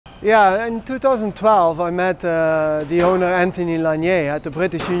Yeah, in 2012 I met the owner Anthony Lanier at the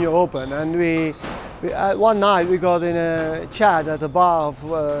British Junior Open, and one night we got in a chat at a bar of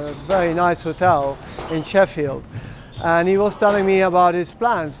a very nice hotel in Sheffield, and he was telling me about his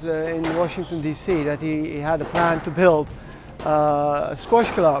plans in Washington DC, that he had a plan to build a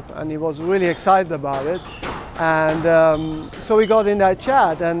squash club, and he was really excited about it. And so we got in that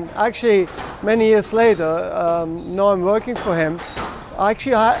chat, and actually many years later, now I'm working for him.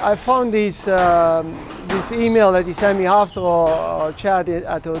 Actually, I found this email that he sent me after our chat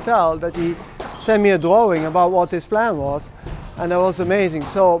at the hotel, that he sent me a drawing about what his plan was, and that was amazing.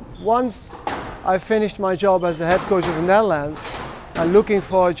 So once I finished my job as the head coach of the Netherlands, and looking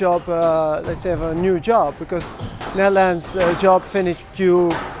for a job, let's say for a new job, because Netherlands job finished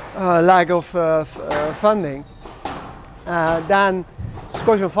due lack of funding. Then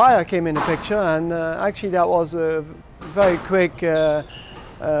Squash on Fire came in the picture, and actually that was a very quick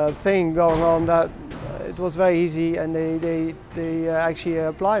thing going on. That it was very easy, and they actually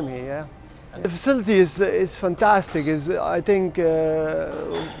applied me. Yeah. The facility is fantastic. I think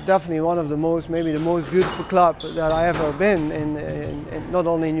definitely one of the most, maybe the most beautiful club that I ever been in not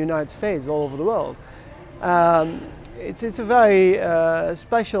only in the United States, all over the world. It's a very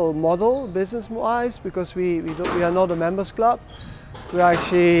special model business-wise, because we are not a members club. We're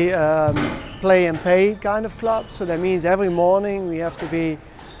actually play and pay kind of club. So that means every morning we have to be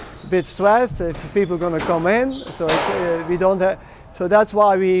a bit stressed if people are going to come in. So we don't have. So that's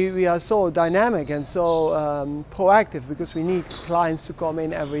why we are so dynamic and so proactive, because we need clients to come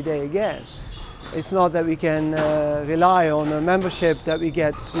in every day again. It's not that we can rely on a membership that we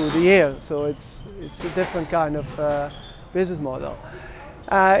get through the year. So it's a different kind of business model.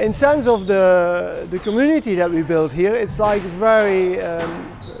 In sense of the community that we built here, it's like a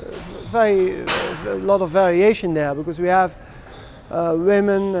lot of variation there, because we have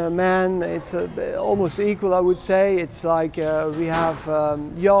women, men, it's almost equal, I would say. It's like we have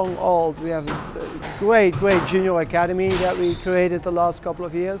young, old, we have a great junior academy that we created the last couple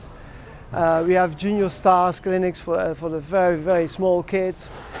of years. We have junior stars clinics for the very small kids.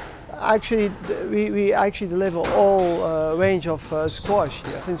 Actually, we actually deliver all range of squash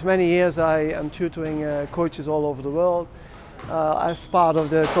here. Since many years I am tutoring coaches all over the world as part of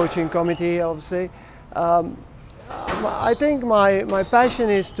the coaching committee, obviously. I think my passion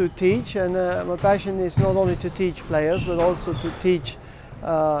is to teach, and my passion is not only to teach players but also to teach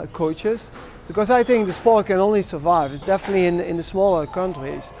coaches, because I think the sport can only survive. It's definitely in the smaller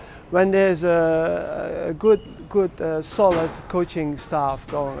countries when there's a good solid coaching staff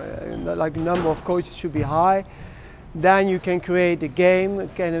going, like the number of coaches should be high. Then you can create a game,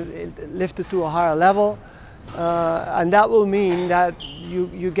 can lift it to a higher level, and that will mean that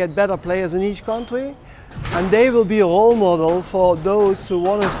you get better players in each country, and they will be a role model for those who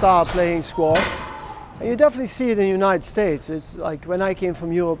want to start playing squash. And you definitely see it in the United States. It's like when I came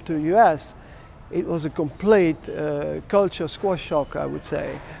from Europe to the US, it was a complete culture squash shock, I would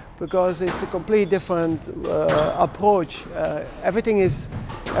say, because it's a completely different approach. Everything is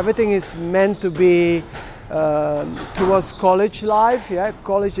meant to be towards college life. Yeah,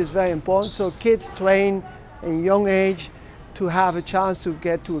 college is very important. So kids train in young age to have a chance to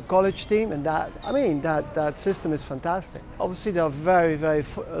get to a college team, and that system is fantastic. Obviously, there are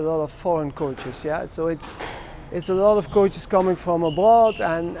a lot of foreign coaches. Yeah, so it's a lot of coaches coming from abroad,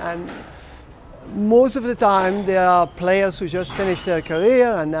 and most of the time there are players who just finish their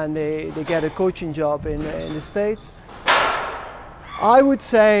career and then they get a coaching job in the States. I would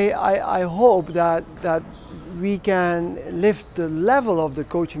say I hope that we can lift the level of the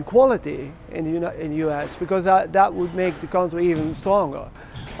coaching quality in the US, because that would make the country even stronger.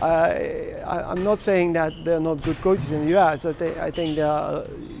 I'm not saying that there are not good coaches in the US. I think there are a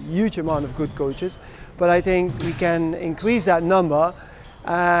huge amount of good coaches, but I think we can increase that number.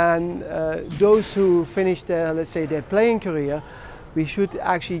 And those who finish their, let's say, their playing career, we should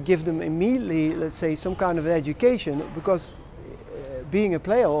actually give them immediately, let's say, some kind of education, because being a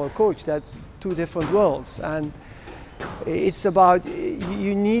player or a coach, that's two different worlds, and it's about,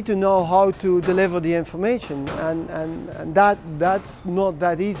 you need to know how to deliver the information, and that's not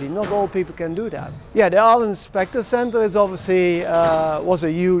that easy. Not all people can do that. Yeah, the Arlen Specter Center is obviously was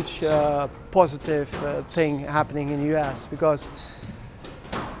a huge positive thing happening in the US, because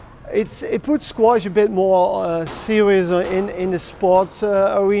it puts squash a bit more serious in the sports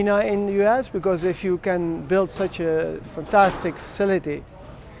arena in the US, because if you can build such a fantastic facility,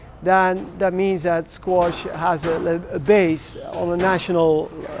 then that means that squash has a base on a national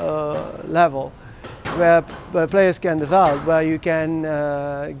level where players can develop, where you can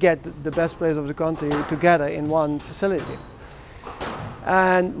get the best players of the country together in one facility.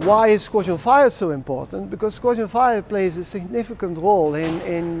 And why is squash on fire so important? Because squash on fire plays a significant role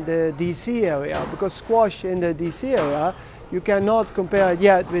in the DC area, because squash in the DC area, you cannot compare it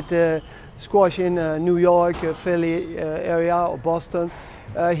yet with the squash in New York, Philly area or Boston.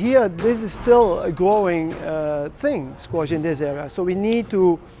 Here, this is still a growing thing, squash in this area. So we need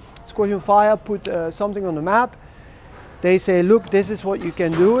to, squash on fire, put something on the map. They say, look, this is what you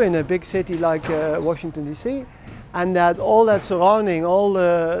can do in a big city like Washington, D.C., and that all that surrounding, all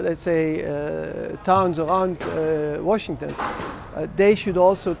the, let's say, towns around Washington, they should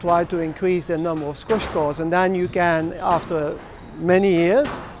also try to increase the number of squash courts, and then you can, after many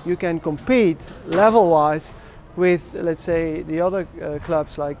years, you can compete level-wise with, let's say, the other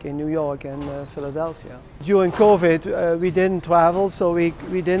clubs like in New York and Philadelphia. During COVID, we didn't travel, so we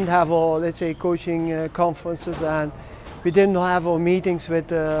didn't have our, let's say, coaching conferences, and we didn't have our meetings with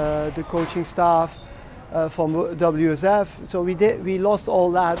the coaching staff from WSF. So we lost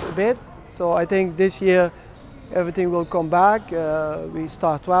all that a bit. So I think this year everything will come back. We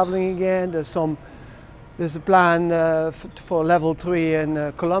start traveling again. There's a plan for level 3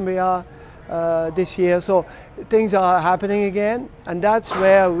 in Colombia this year. So things are happening again, and that's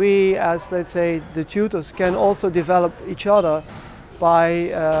where we, as, let's say, the tutors, can also develop each other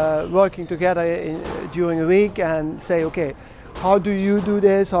by working together during a week and say, okay, how do you do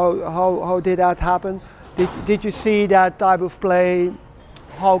this? How did that happen? Did you see that type of play?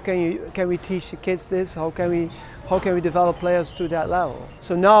 How can we teach the kids this? How can we develop players to that level?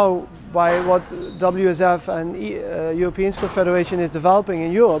 So now, by what WSF and European Sport Federation is developing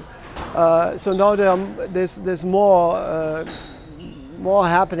in Europe, so now there's more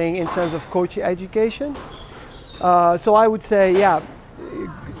happening in terms of coach education. So I would say, yeah,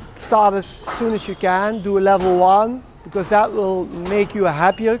 start as soon as you can, do a level 1, because that will make you a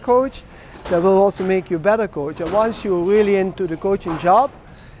happier coach. That will also make you a better coach. And once you're really into the coaching job,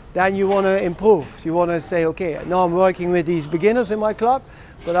 then you want to improve. You want to say, okay, now I'm working with these beginners in my club,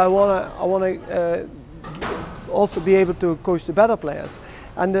 but I want to also be able to coach the better players.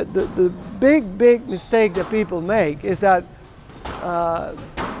 And the big mistake that people make is that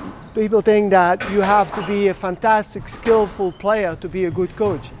people think that you have to be a fantastic, skillful player to be a good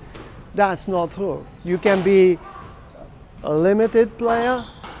coach. That's not true. You can be a limited player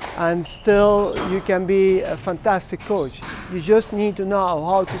and still you can be a fantastic coach. You just need to know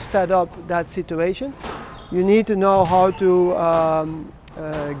how to set up that situation. You need to know how to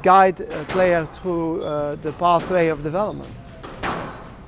guide a player through the pathway of development.